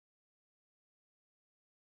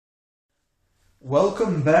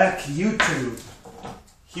Welcome back, YouTube.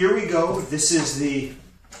 Here we go. This is the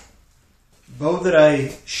bow that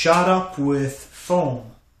I shot up with foam.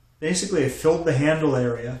 Basically, I filled the handle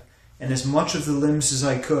area and as much of the limbs as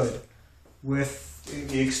I could with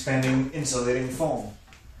the expanding insulating foam.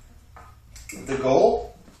 The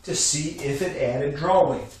goal? To see if it added draw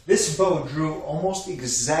weight. This bow drew almost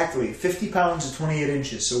exactly 50 pounds to 28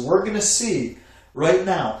 inches. So we're going to see right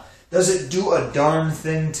now, does it do a darn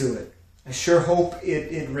thing to it? I sure hope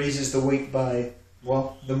it raises the weight by,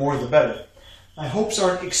 well, the more the better. My hopes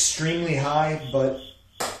aren't extremely high, but,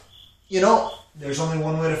 you know, there's only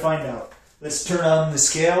one way to find out. Let's turn on the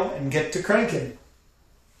scale and get to cranking.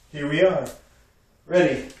 Here we are.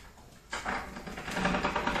 Ready.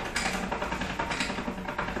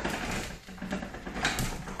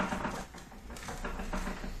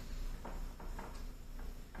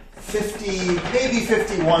 Maybe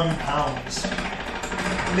 51 pounds.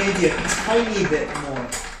 Maybe a tiny bit more.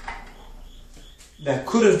 That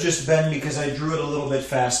could have just been because I drew it a little bit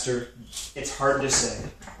faster. It's hard to say.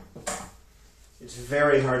 It's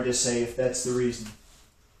very hard to say if that's the reason.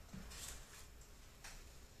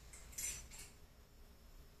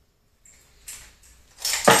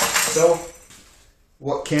 So,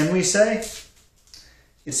 what can we say?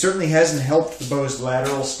 It certainly hasn't helped the bow's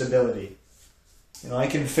lateral stability. You know, I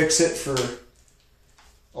can fix it for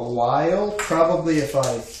a while, probably if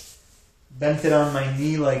I bent it on my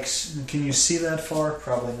knee like, can you see that far?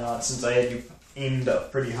 Probably not, since I had you aimed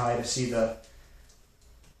up pretty high to see the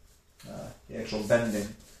actual bending.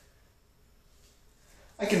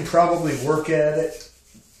 I can probably work at it,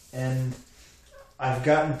 and I've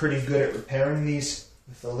gotten pretty good at repairing these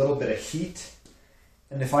with a little bit of heat,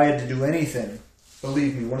 and if I had to do anything,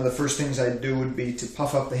 believe me, one of the first things I'd do would be to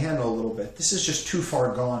puff up the handle a little bit. This is just too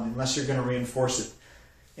far gone unless you're going to reinforce it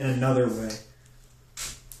in another way.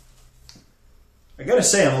 I gotta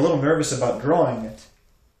say, I'm a little nervous about drawing it.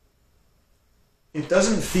 It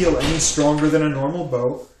doesn't feel any stronger than a normal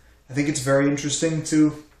bow. I think it's very interesting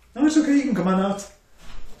to... No, it's okay, you can come on out.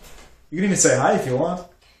 You can even say hi if you want.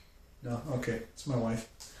 No, okay, it's my wife.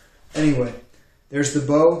 Anyway, there's the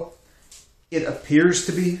bow. It appears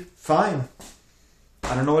to be fine.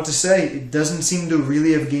 I don't know what to say. It doesn't seem to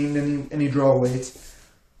really have gained any draw weight,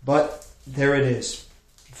 but there it is.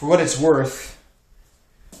 For what it's worth,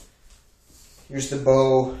 here's the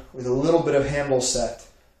bow with a little bit of handle set.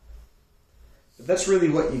 But that's really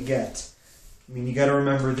what you get. I mean, you got to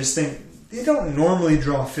remember this thing, they don't normally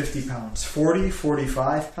draw 50 pounds. 40,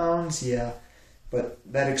 45 pounds, yeah. But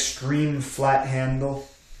that extreme flat handle,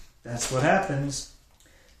 that's what happens.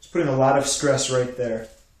 It's putting a lot of stress right there.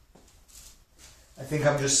 I think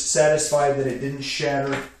I'm just satisfied that it didn't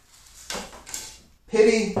shatter.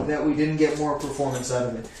 Pity that we didn't get more performance out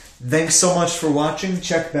of it. Thanks so much for watching.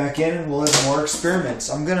 Check back in and we'll have more experiments.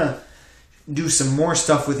 I'm going to do some more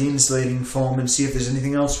stuff with the insulating foam and see if there's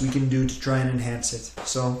anything else we can do to try and enhance it.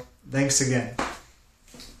 So, thanks again.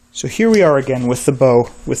 So here we are again with the bow,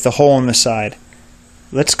 with the hole in the side.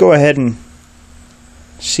 Let's go ahead and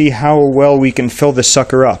see how well we can fill this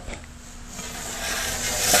sucker up.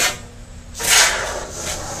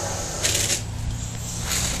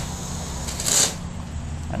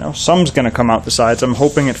 I know some's going to come out the sides. I'm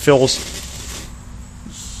hoping it fills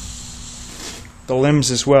the limbs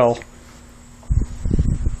as well.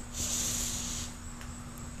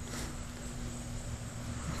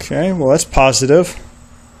 Okay, well that's positive.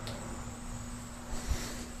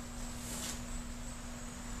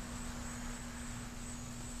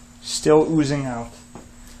 Still oozing out.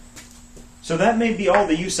 So that may be all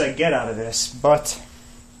the use I get out of this, but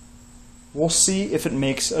we'll see if it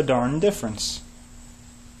makes a darn difference.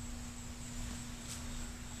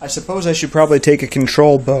 I suppose I should probably take a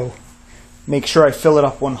control bow. Make sure I fill it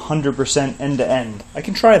up 100% end to end. I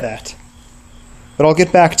can try that. But I'll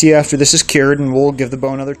get back to you after this is cured and we'll give the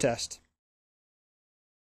bow another test.